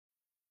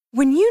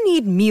When you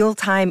need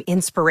mealtime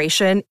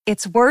inspiration,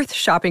 it's worth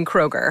shopping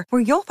Kroger,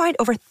 where you'll find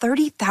over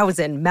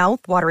 30,000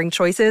 mouth-watering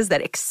choices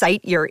that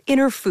excite your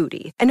inner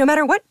foodie. And no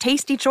matter what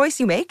tasty choice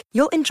you make,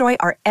 you'll enjoy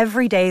our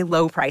everyday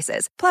low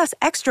prices, plus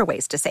extra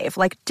ways to save,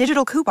 like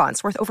digital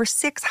coupons worth over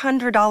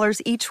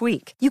 $600 each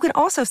week. You can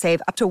also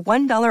save up to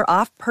 $1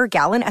 off per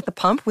gallon at the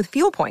pump with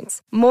fuel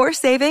points. More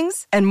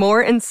savings and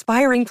more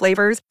inspiring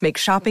flavors make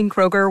shopping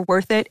Kroger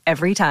worth it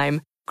every time.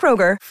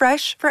 Kroger,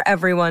 fresh for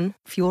everyone.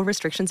 Fuel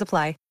restrictions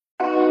apply.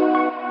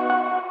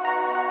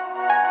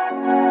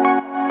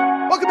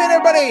 Welcome in,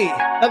 everybody.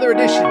 Another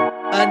edition,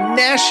 a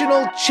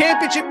national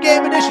championship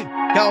game edition,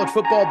 college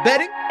football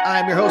betting.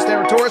 I'm your host,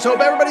 Aaron Torres. Hope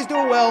everybody's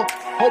doing well.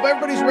 Hope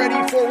everybody's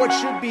ready for what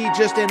should be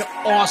just an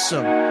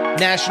awesome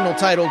national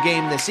title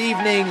game this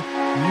evening.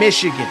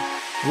 Michigan,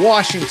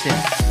 Washington,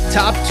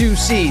 top 2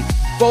 seeds,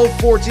 both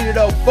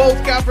 14-0,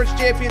 both conference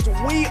champions.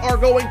 We are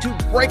going to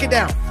break it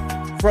down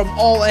from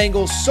all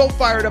angles. So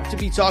fired up to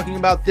be talking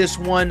about this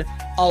one.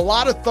 A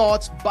lot of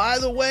thoughts. By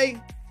the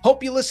way,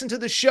 hope you listened to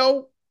the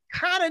show.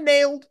 Kind of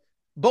nailed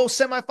both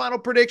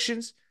semifinal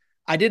predictions.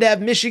 I did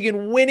have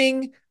Michigan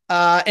winning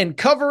and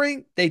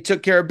covering. They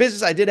took care of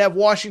business. I did have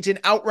Washington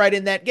outright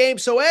in that game.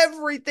 So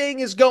everything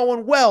is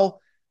going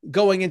well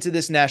going into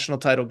this national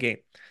title game.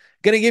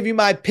 Going to give you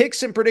my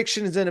picks and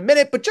predictions in a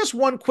minute, but just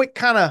one quick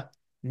kind of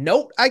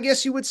note, I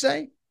guess you would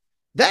say.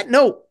 That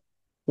note,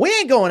 we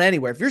ain't going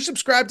anywhere. If you're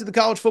subscribed to the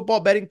College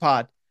Football Betting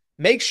Pod,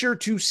 make sure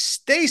to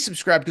stay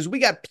subscribed because we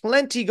got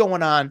plenty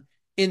going on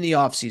in the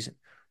offseason.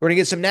 We're going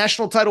to get some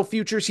national title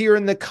futures here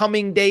in the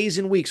coming days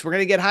and weeks. We're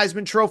going to get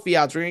Heisman Trophy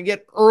odds. We're going to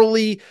get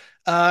early,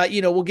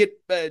 we'll get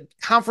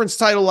conference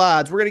title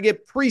odds. We're going to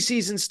get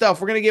preseason stuff.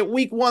 We're going to get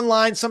week 1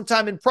 lines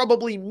sometime in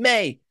probably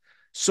May.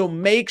 So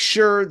make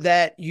sure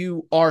that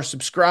you are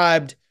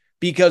subscribed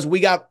because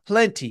we got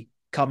plenty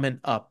coming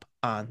up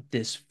on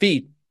this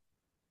feed.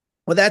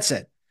 With that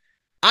said,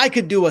 I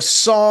could do a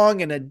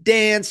song and a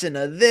dance and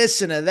a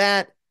this and a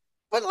that,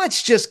 but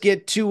let's just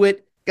get to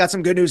it. Got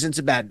some good news and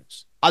some bad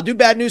news. I'll do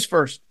bad news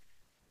first.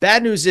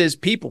 Bad news is,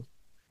 people,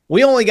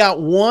 we only got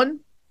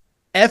one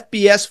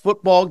FBS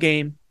football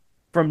game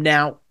from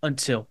now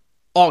until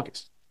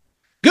August.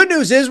 Good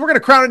news is we're going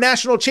to crown a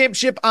national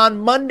championship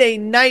on Monday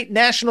night.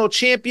 National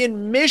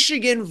champion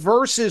Michigan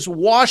versus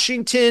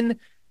Washington.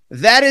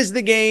 That is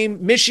the game.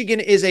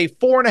 Michigan is a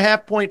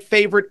 4.5-point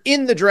favorite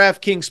in the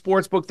DraftKings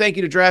Sportsbook. Thank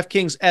you to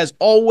DraftKings, as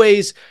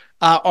always,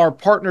 our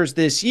partners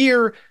this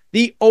year.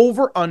 The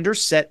over-under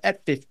set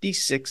at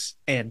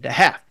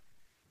 56.5.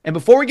 And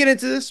before we get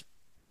into this,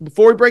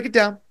 before we break it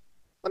down,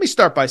 let me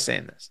start by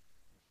saying this.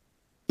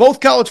 Both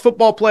college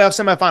football playoff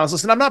semifinals.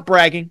 Listen, I'm not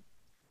bragging,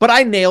 but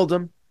I nailed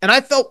them, and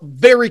I felt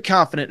very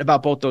confident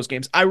about both those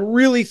games. I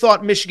really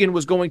thought Michigan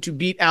was going to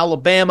beat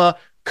Alabama,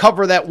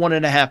 cover that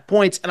 1.5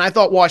 points, and I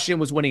thought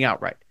Washington was winning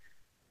outright.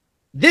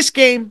 This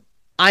game,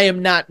 I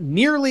am not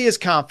nearly as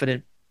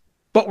confident,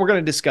 but we're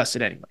going to discuss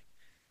it anyway.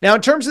 Now,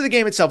 in terms of the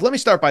game itself, let me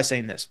start by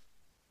saying this.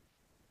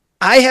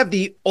 I have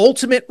the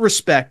ultimate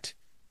respect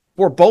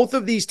for both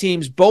of these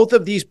teams, both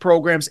of these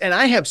programs, and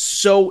I have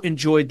so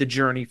enjoyed the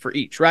journey for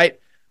each, right?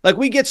 Like,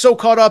 we get so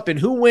caught up in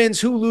who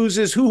wins, who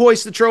loses, who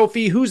hoists the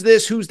trophy, who's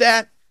this, who's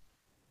that.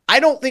 I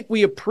don't think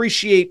we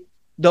appreciate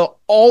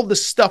all the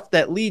stuff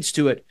that leads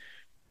to it,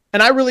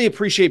 and I really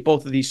appreciate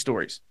both of these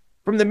stories.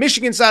 From the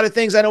Michigan side of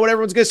things, I know what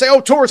everyone's going to say.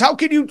 Oh, Torres, how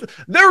can you?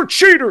 They're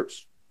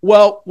cheaters.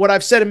 Well, what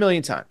I've said a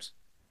million times,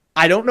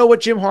 I don't know what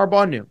Jim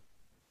Harbaugh knew.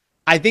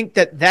 I think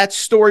that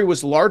story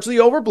was largely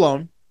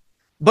overblown.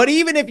 But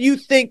even if you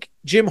think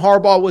Jim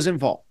Harbaugh was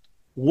involved,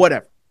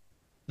 whatever,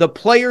 the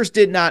players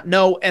did not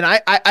know. And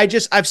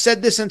I've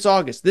said this since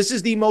August. This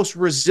is the most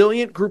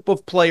resilient group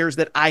of players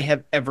that I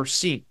have ever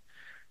seen.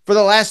 For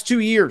the last 2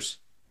 years,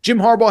 Jim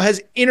Harbaugh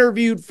has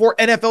interviewed for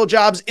NFL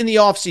jobs in the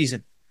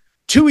offseason.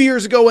 2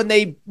 years ago when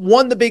they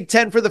won the Big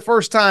Ten for the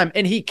first time,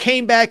 and he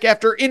came back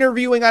after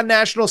interviewing on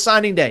National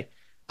Signing Day.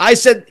 I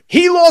said,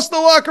 he lost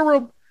the locker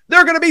room.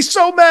 They're going to be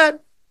so mad.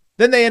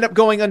 Then they end up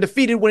going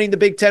undefeated, winning the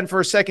Big Ten for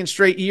a second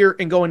straight year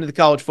and going to the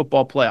college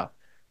football playoff.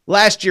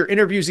 Last year,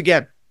 interviews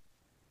again.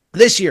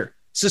 This year,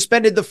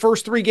 suspended the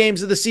first 3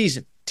 games of the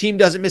season. Team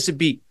doesn't miss a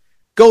beat.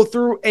 Go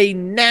through a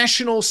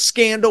national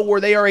scandal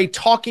where they are a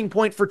talking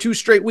point for 2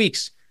 straight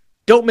weeks.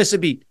 Don't miss a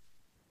beat.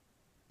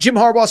 Jim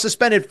Harbaugh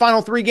suspended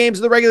final 3 games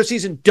of the regular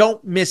season.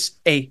 Don't miss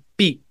a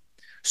beat.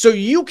 So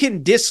you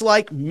can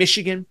dislike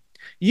Michigan.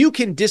 You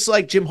can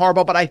dislike Jim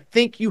Harbaugh, but I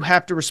think you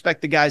have to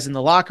respect the guys in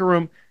the locker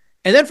room.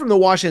 And then from the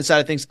Washington side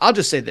of things, I'll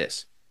just say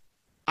this.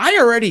 I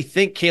already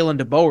think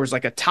Kalen DeBoer is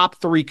like a top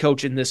 3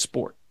 coach in this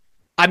sport.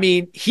 I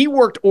mean, he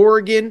worked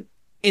Oregon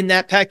in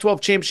that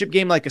Pac-12 championship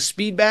game like a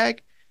speed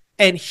bag.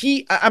 And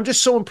I'm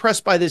just so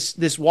impressed by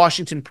this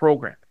Washington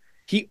program.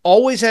 He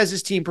always has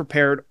his team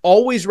prepared,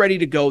 always ready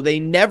to go. They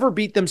never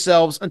beat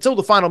themselves until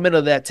the final minute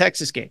of that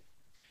Texas game.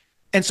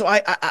 And so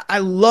I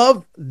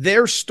love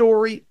their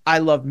story. I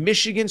love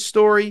Michigan's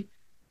story.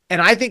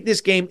 And I think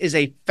this game is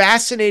a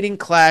fascinating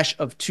clash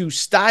of 2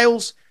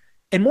 styles.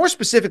 And more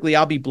specifically,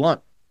 I'll be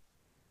blunt.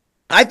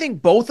 I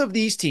think both of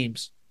these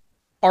teams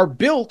are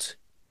built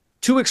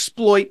to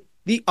exploit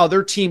the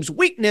other team's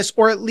weakness,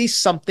 or at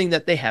least something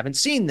that they haven't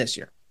seen this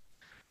year.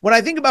 When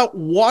I think about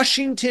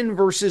Washington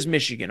versus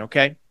Michigan,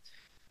 okay,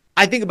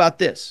 I think about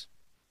this.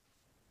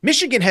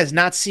 Michigan has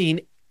not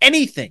seen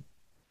anything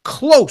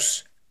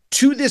close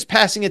to this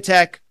passing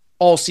attack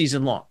all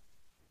season long.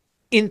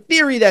 In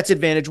theory, that's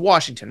advantage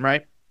Washington,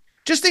 right?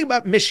 Just think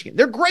about Michigan.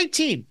 They're a great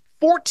team,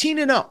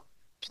 14-0,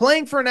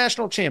 playing for a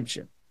national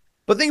championship.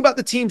 But think about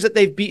the teams that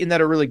they've beaten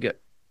that are really good.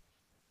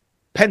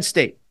 Penn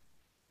State.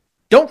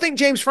 Don't think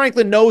James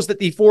Franklin knows that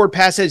the forward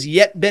pass has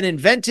yet been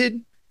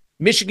invented.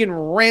 Michigan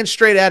ran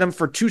straight at him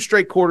for 2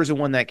 straight quarters and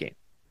won that game.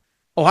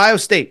 Ohio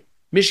State.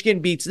 Michigan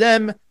beats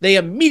them. They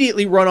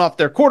immediately run off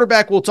their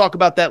quarterback. We'll talk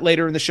about that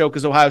later in the show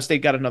because Ohio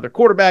State got another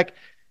quarterback.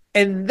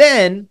 And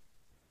then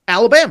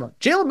Alabama.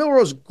 Jalen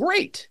Milroe's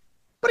great,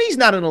 but he's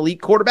not an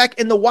elite quarterback,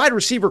 and the wide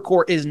receiver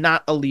core is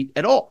not elite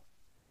at all.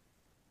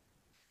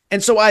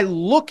 And so I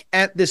look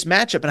at this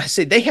matchup and I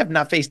say they have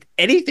not faced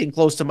anything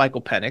close to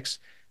Michael Penix.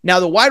 Now,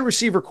 the wide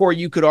receiver core,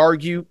 you could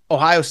argue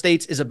Ohio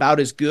State's is about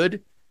as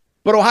good,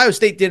 but Ohio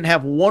State didn't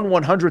have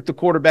 1/100th the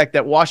quarterback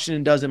that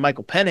Washington does in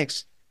Michael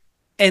Penix.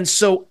 And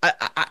so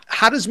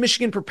how does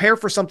Michigan prepare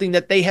for something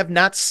that they have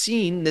not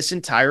seen this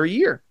entire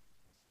year?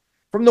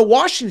 From the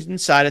Washington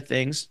side of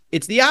things,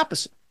 it's the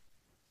opposite.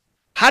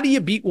 How do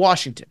you beat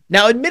Washington?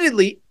 Now,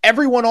 admittedly,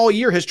 everyone all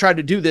year has tried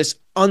to do this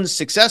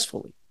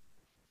unsuccessfully.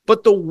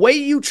 But the way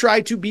you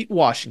try to beat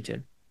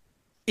Washington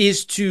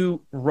is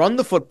to run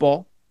the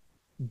football,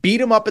 beat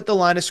them up at the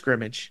line of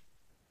scrimmage,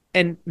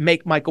 and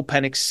make Michael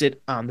Penix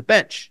sit on the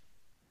bench.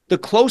 The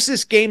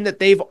closest game that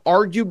they've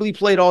arguably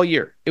played all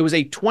year, it was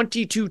a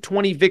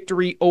 22-20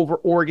 victory over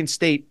Oregon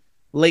State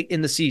late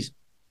in the season.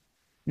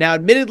 Now,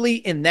 admittedly,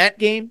 in that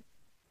game,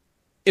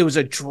 it was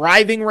a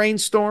driving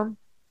rainstorm.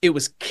 It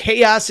was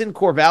chaos in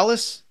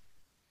Corvallis,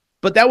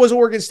 but that was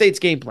Oregon State's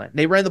game plan.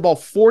 They ran the ball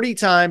 40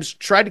 times,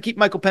 tried to keep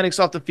Michael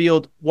Penix off the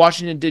field.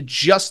 Washington did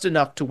just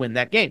enough to win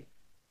that game.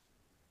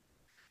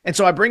 And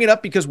so I bring it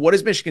up because what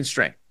is Michigan's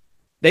strength?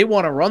 They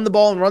want to run the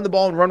ball and run the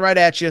ball and run right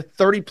at you.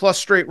 30-plus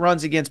straight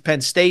runs against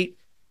Penn State.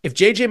 If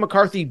J.J.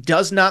 McCarthy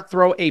does not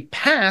throw a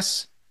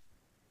pass,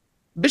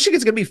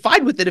 Michigan's going to be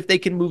fine with it if they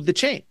can move the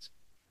chains.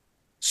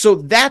 So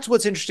that's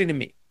what's interesting to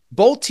me.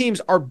 Both teams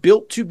are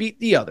built to beat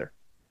the other.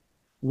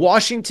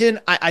 Washington,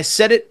 I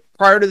said it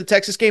prior to the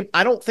Texas game,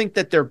 I don't think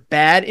that they're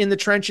bad in the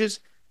trenches,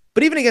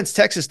 but even against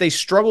Texas, they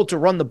struggled to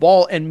run the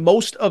ball, and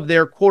most of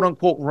their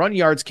quote-unquote run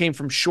yards came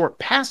from short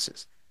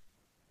passes.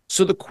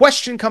 So the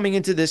question coming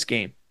into this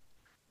game,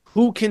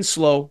 who can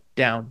slow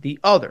down the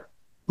other?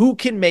 Who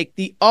can make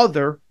the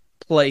other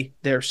play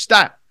their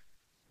style?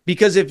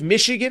 Because if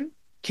Michigan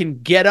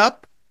can get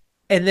up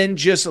and then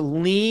just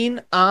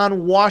lean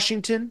on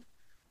Washington,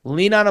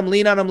 lean on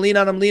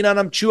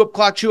them, chew up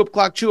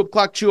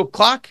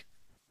clock,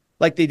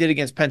 like they did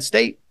against Penn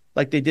State,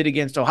 like they did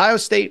against Ohio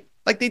State,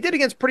 like they did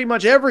against pretty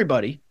much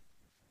everybody,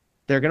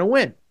 they're going to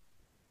win.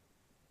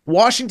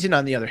 Washington,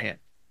 on the other hand,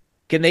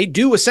 can they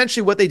do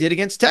essentially what they did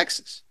against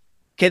Texas?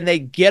 Can they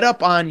get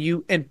up on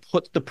you and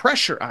put the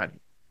pressure on you?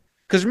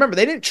 Because remember,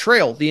 they didn't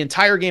trail the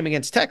entire game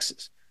against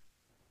Texas.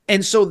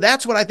 And so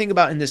that's what I think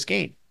about in this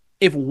game.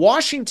 If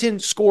Washington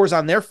scores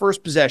on their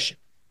first possession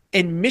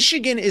and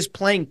Michigan is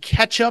playing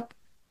catch up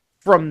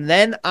from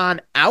then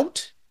on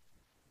out,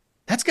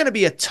 that's going to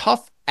be a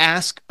tough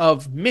ask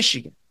of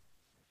Michigan.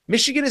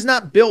 Michigan is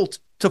not built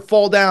to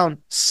fall down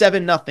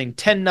 7-0,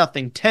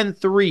 10-0,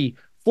 10-3,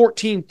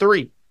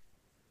 14-3.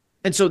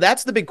 And so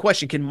that's the big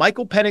question. Can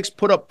Michael Penix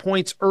put up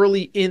points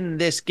early in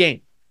this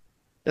game?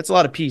 That's a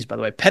lot of P's, by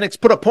the way.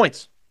 Penix put up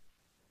points.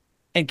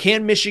 And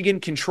can Michigan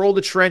control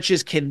the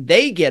trenches? Can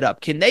they get up?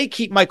 Can they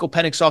keep Michael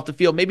Penix off the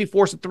field? Maybe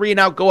force a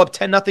 3-and-out, go up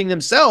 10-0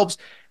 themselves,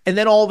 and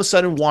then all of a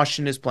sudden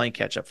Washington is playing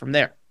catch-up from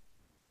there.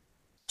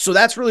 So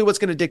that's really what's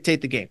going to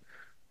dictate the game.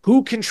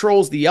 Who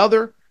controls the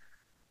other?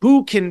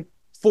 Who can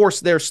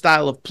force their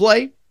style of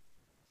play?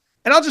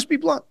 And I'll just be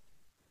blunt.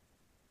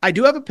 I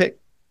do have a pick.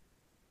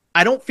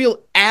 I don't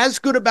feel as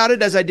good about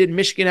it as I did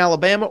Michigan,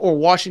 Alabama, or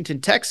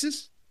Washington,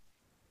 Texas,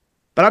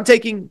 but I'm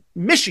taking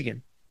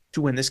Michigan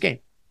to win this game.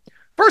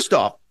 First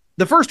off,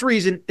 the first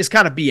reason is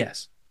kind of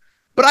BS,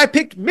 but I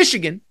picked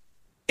Michigan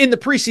in the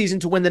preseason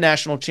to win the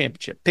national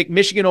championship. Picked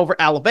Michigan over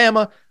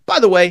Alabama. By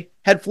the way,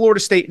 had Florida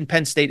State and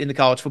Penn State in the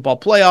college football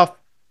playoff.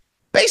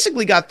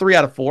 Basically got 3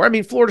 out of 4. I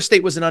mean, Florida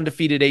State was an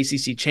undefeated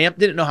ACC champ.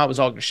 Didn't know how it was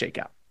all going to shake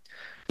out.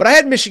 But I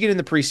had Michigan in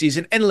the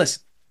preseason, and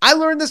listen, I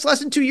learned this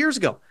lesson 2 years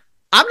ago.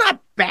 I'm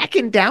not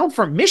backing down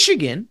from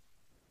Michigan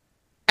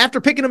after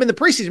picking them in the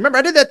preseason. Remember,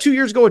 I did that 2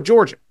 years ago with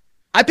Georgia.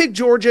 I picked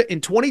Georgia in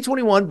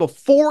 2021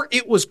 before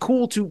it was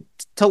cool to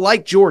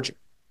like Georgia.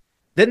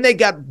 Then they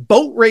got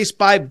boat raced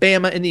by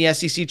Bama in the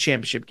SEC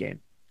championship game.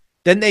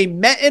 Then they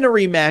met in a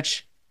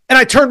rematch, and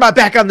I turned my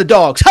back on the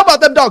dogs. How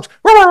about them dogs?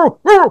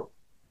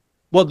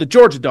 Well, the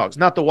Georgia dogs,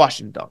 not the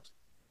Washington dogs.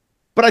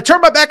 But I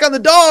turned my back on the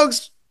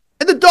dogs,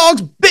 and the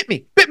dogs bit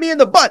me in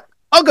the butt.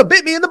 Uga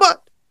bit me in the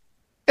butt.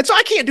 And so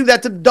I can't do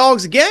that to the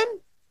dogs again.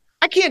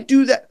 I can't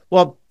do that.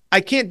 Well,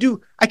 I can't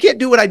do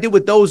what I did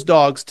with those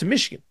dogs to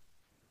Michigan.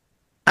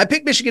 I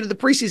picked Michigan in the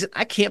preseason.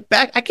 I can't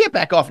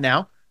back off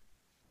now.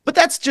 But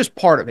that's just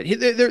part of it.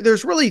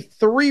 There's really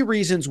 3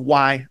 reasons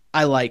why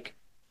I like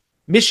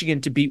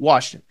Michigan to beat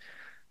Washington.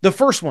 The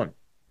first one,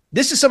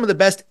 this is some of the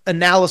best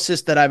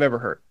analysis that I've ever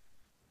heard.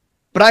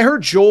 But I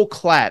heard Joel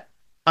Klatt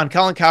on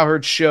Colin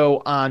Cowherd's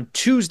show on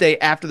Tuesday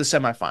after the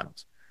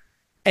semifinals.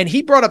 And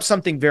he brought up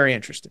something very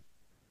interesting.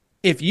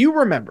 If you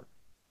remember,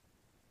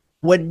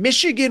 when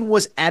Michigan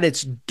was at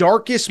its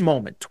darkest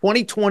moment,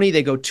 2020,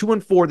 they go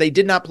 2-4. They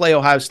did not play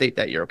Ohio State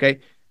that year,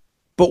 okay?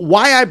 But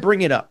why I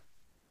bring it up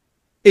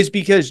is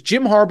because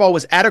Jim Harbaugh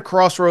was at a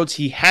crossroads.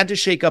 He had to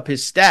shake up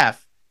his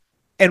staff.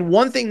 And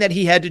one thing that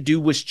he had to do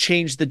was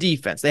change the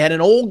defense. They had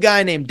an old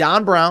guy named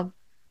Don Brown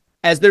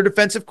as their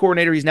defensive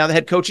coordinator. He's now the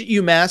head coach at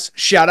UMass.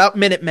 Shout out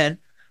Minutemen.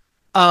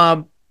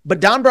 But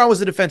Don Brown was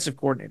the defensive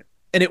coordinator.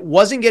 And it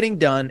wasn't getting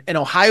done. And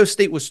Ohio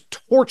State was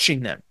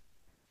torching them.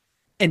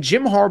 And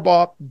Jim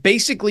Harbaugh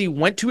basically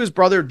went to his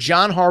brother,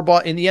 John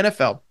Harbaugh, in the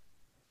NFL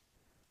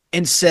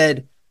and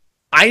said,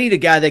 I need a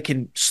guy that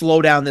can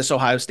slow down this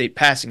Ohio State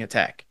passing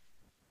attack.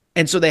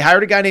 And so they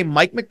hired a guy named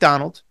Mike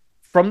Macdonald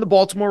from the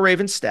Baltimore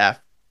Ravens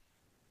staff.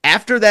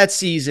 After that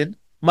season,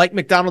 Mike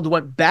Macdonald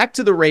went back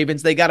to the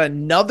Ravens. They got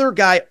another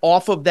guy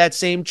off of that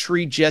same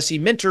tree, Jesse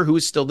Minter, who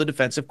is still the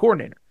defensive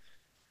coordinator.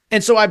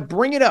 And so I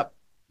bring it up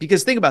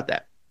because think about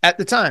that. At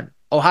the time,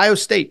 Ohio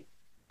State,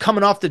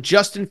 coming off the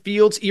Justin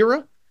Fields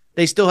era,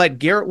 they still had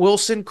Garrett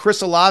Wilson,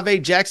 Chris Olave,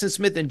 Jackson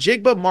Smith, and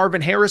Jigba.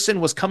 Marvin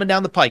Harrison was coming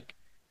down the pike.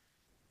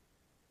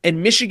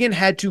 And Michigan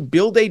had to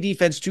build a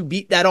defense to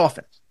beat that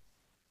offense.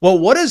 Well,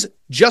 what does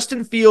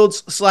Justin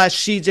Fields /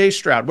 CJ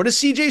Stroud? What does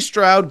CJ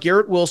Stroud,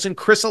 Garrett Wilson,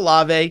 Chris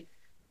Olave,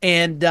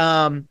 and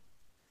Jackson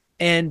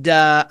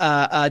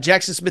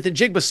Smith and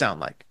Jigba sound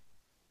like?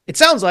 It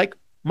sounds like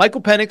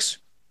Michael Penix,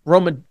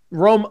 Rome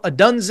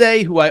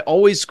Odunze, who I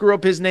always screw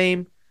up his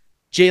name,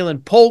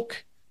 Jalen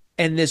Polk,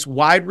 and this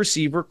wide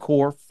receiver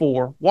core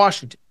for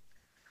Washington.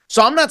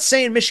 So I'm not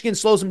saying Michigan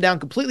slows them down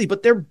completely,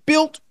 but they're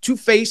built to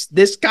face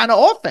this kind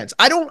of offense.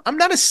 I'm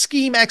not a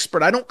scheme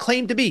expert. I don't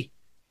claim to be.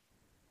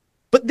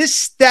 But this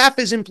staff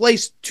is in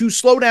place to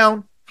slow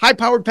down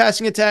high-powered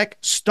passing attack,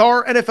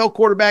 star NFL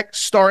quarterback,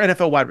 star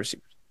NFL wide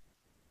receivers.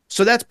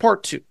 So that's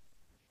part 2.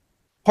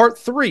 Part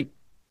 3,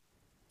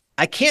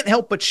 I can't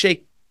help but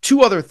shake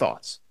 2 other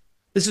thoughts.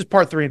 This is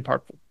part 3 and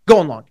part 4.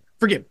 Going long.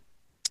 Forgive me.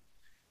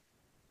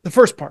 The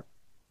first part,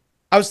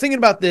 I was thinking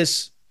about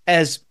this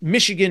as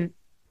Michigan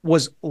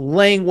was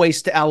laying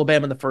waste to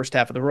Alabama in the first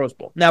half of the Rose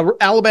Bowl. Now,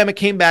 Alabama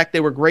came back.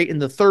 They were great in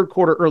the third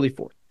quarter, early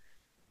fourth.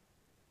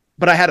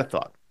 But I had a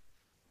thought.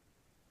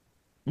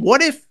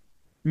 What if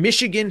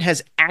Michigan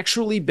has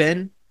actually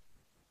been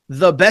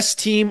the best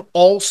team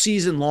all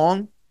season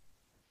long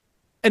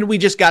and we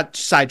just got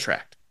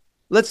sidetracked?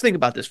 Let's think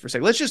about this for a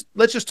second.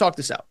 Let's just talk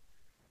this out.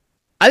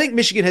 I think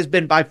Michigan has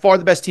been by far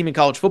the best team in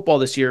college football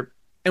this year,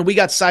 and we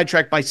got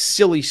sidetracked by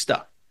silly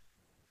stuff.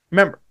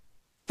 Remember,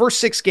 first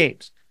 6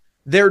 games,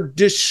 they're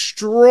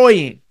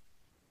destroying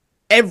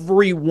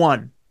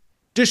everyone.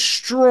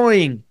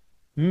 Destroying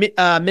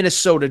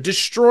Minnesota,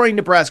 destroying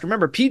Nebraska.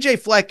 Remember, PJ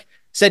Fleck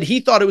said he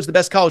thought it was the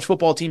best college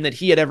football team that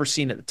he had ever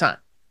seen at the time.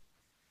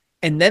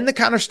 And then the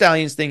Connor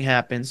Stallions thing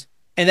happens,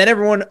 and then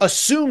everyone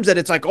assumes that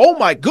it's like, oh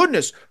my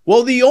goodness,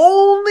 well, the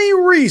only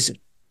reason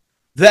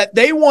that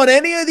they won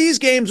any of these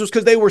games was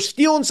because they were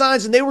stealing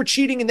signs and they were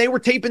cheating and they were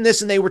taping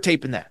this and they were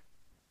taping that.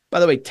 By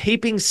the way,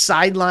 taping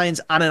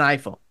sidelines on an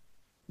iPhone.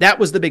 That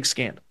was the big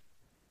scandal.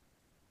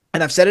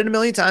 And I've said it a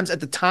million times. At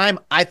the time,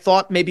 I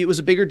thought maybe it was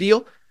a bigger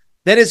deal.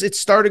 Then as it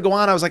started to go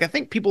on, I was like, I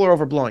think people are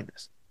overblowing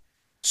this.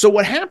 So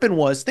what happened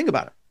was, think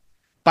about it.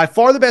 By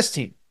far the best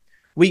team.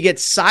 We get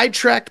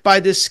sidetracked by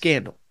this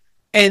scandal.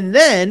 And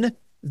then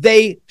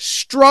they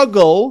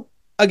struggle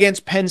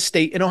against Penn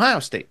State and Ohio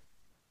State.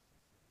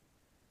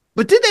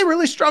 But did they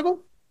really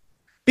struggle?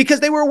 Because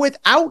they were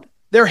without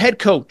their head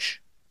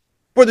coach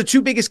for the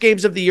 2 biggest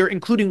games of the year,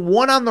 including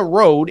one on the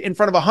road in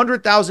front of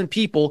 100,000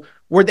 people,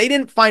 where they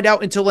didn't find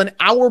out until an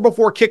hour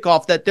before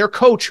kickoff that their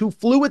coach, who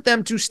flew with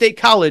them to State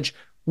College,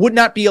 would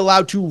not be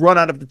allowed to run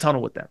out of the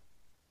tunnel with them.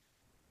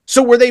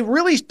 So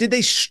did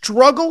they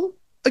struggle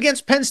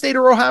against Penn State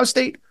or Ohio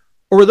State?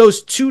 Or were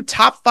those 2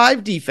 top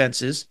 5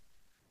 defenses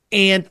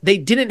and they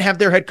didn't have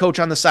their head coach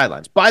on the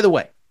sidelines? By the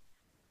way,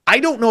 I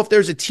don't know if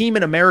there's a team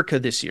in America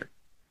this year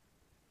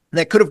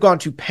that could have gone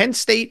to Penn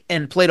State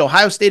and played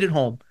Ohio State at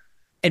home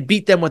and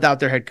beat them without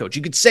their head coach.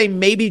 You could say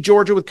maybe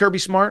Georgia with Kirby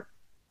Smart.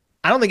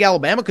 I don't think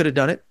Alabama could have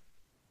done it.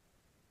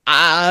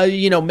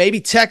 Maybe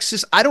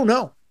Texas. I don't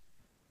know.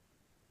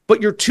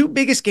 But your 2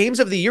 biggest games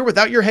of the year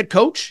without your head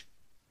coach?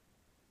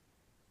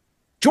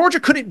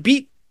 Georgia couldn't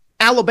beat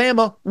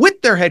Alabama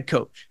with their head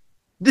coach.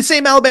 The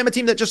same Alabama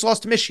team that just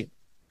lost to Michigan.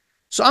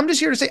 So I'm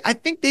just here to say, I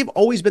think they've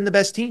always been the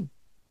best team.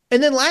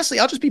 And then lastly,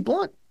 I'll just be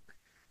blunt.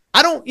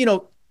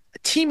 A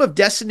team of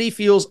destiny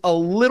feels a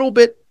little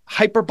bit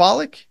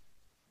hyperbolic,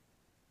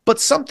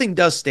 but something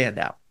does stand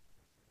out.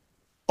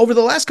 Over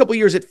the last couple of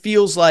years, it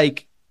feels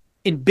like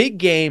in big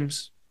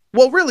games,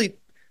 well, really,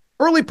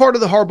 early part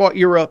of the Harbaugh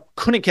era,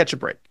 couldn't catch a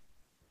break.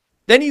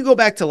 Then you go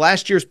back to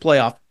last year's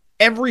playoff,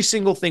 Every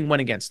single thing went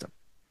against them.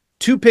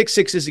 2 pick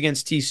sixes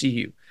against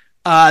TCU.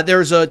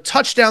 There's a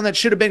touchdown that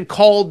should have been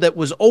called that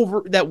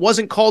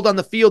wasn't called on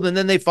the field, and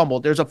then they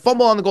fumbled. There's a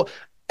fumble on the goal.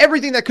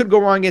 Everything that could go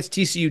wrong against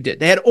TCU did.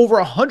 They had over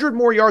 100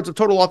 more yards of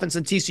total offense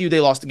than TCU. They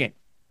lost the game.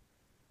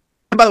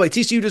 And by the way,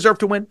 TCU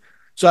deserved to win,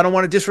 so I don't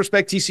want to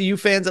disrespect TCU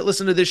fans that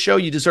listen to this show.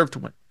 You deserve to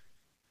win.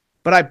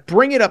 But I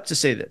bring it up to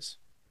say this.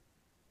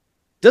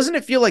 Doesn't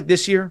it feel like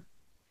this year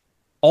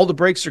all the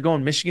breaks are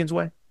going Michigan's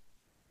way?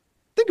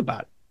 Think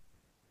about it.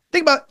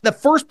 Think about the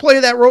first play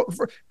of that road.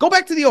 Go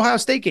back to the Ohio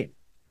State game.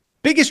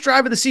 Biggest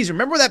drive of the season.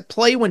 Remember that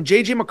play when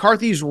J.J.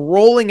 McCarthy's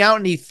rolling out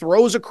and he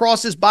throws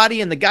across his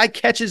body and the guy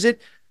catches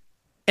it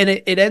and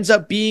it ends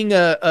up being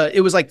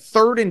it was like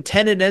 3rd and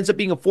 10 and it ends up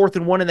being a 4th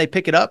and 1 and they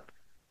pick it up?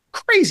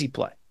 Crazy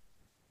play.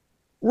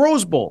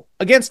 Rose Bowl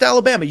against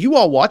Alabama. You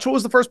all watch. What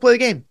was the first play of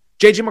the game?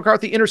 J.J.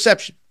 McCarthy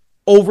interception.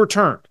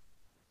 Overturned.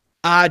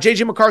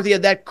 J.J. McCarthy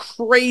had that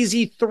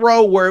crazy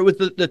throw where it was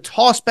the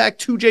toss back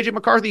to J.J.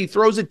 McCarthy. He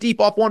throws it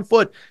deep off 1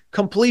 foot.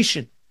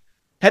 Completion.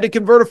 Had to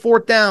convert a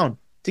 4th down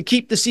to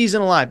keep the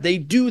season alive. They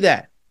do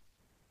that.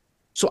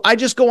 So I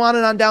just go on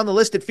and on down the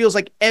list. It feels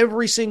like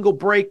every single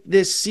break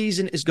this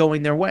season is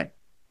going their way.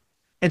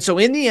 And so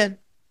in the end,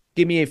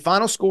 give me a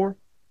final score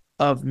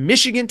of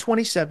Michigan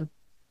 27,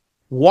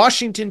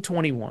 Washington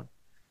 21.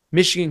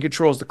 Michigan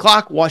controls the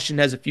clock.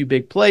 Washington has a few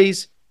big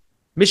plays.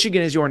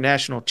 Michigan is your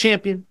national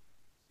champion.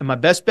 And my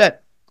best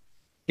bet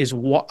is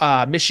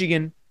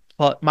Michigan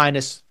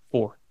minus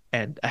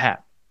 4.5.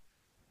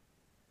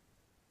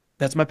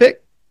 That's my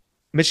pick.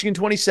 Michigan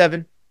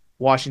 27,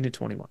 Washington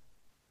 21.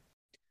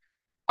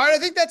 All right, I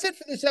think that's it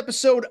for this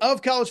episode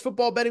of College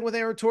Football Betting with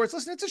Aaron Torres.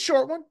 Listen, it's a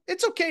short one.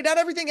 It's okay. Not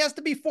everything has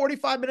to be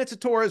 45 minutes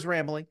of Torres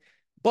rambling.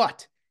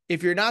 But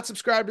if you're not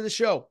subscribed to the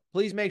show,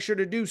 please make sure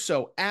to do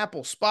so.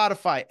 Apple,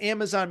 Spotify,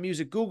 Amazon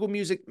Music, Google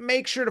Music.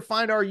 Make sure to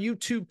find our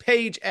YouTube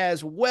page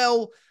as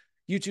well.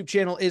 YouTube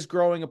channel is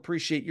growing.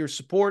 Appreciate your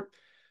support.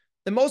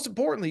 And most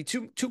importantly,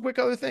 two quick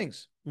other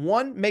things.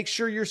 One, make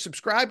sure you're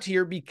subscribed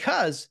here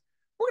because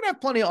we're going to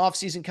have plenty of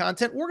off-season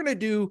content. We're going to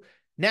do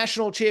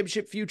national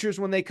championship futures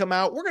when they come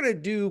out. We're going to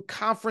do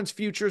conference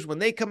futures when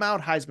they come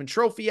out, Heisman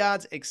Trophy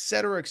odds, et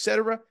cetera, et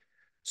cetera.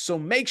 So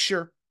make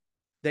sure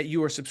that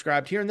you are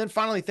subscribed here. And then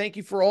finally, thank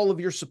you for all of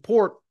your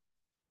support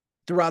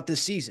throughout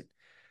this season.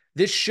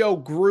 This show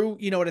grew,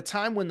 at a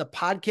time when the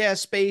podcast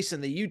space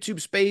and the YouTube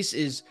space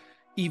is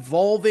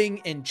evolving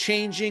and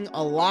changing.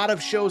 A lot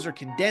of shows are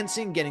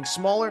condensing, getting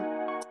smaller.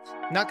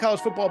 Not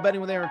College Football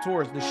Betting with Aaron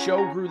Torres. The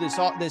show grew this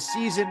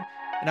season,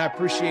 and I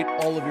appreciate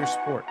all of your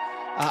support.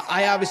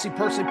 I obviously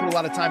personally put a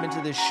lot of time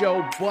into this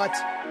show, but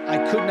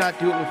I could not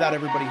do it without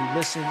everybody who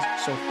listens.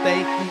 So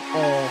thank you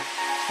all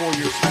for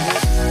your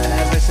support. And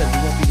as I said,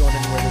 we won't be going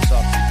anywhere this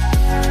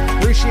offseason.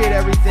 Appreciate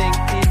everything.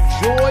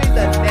 Enjoy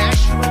the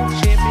national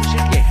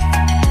championship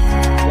game.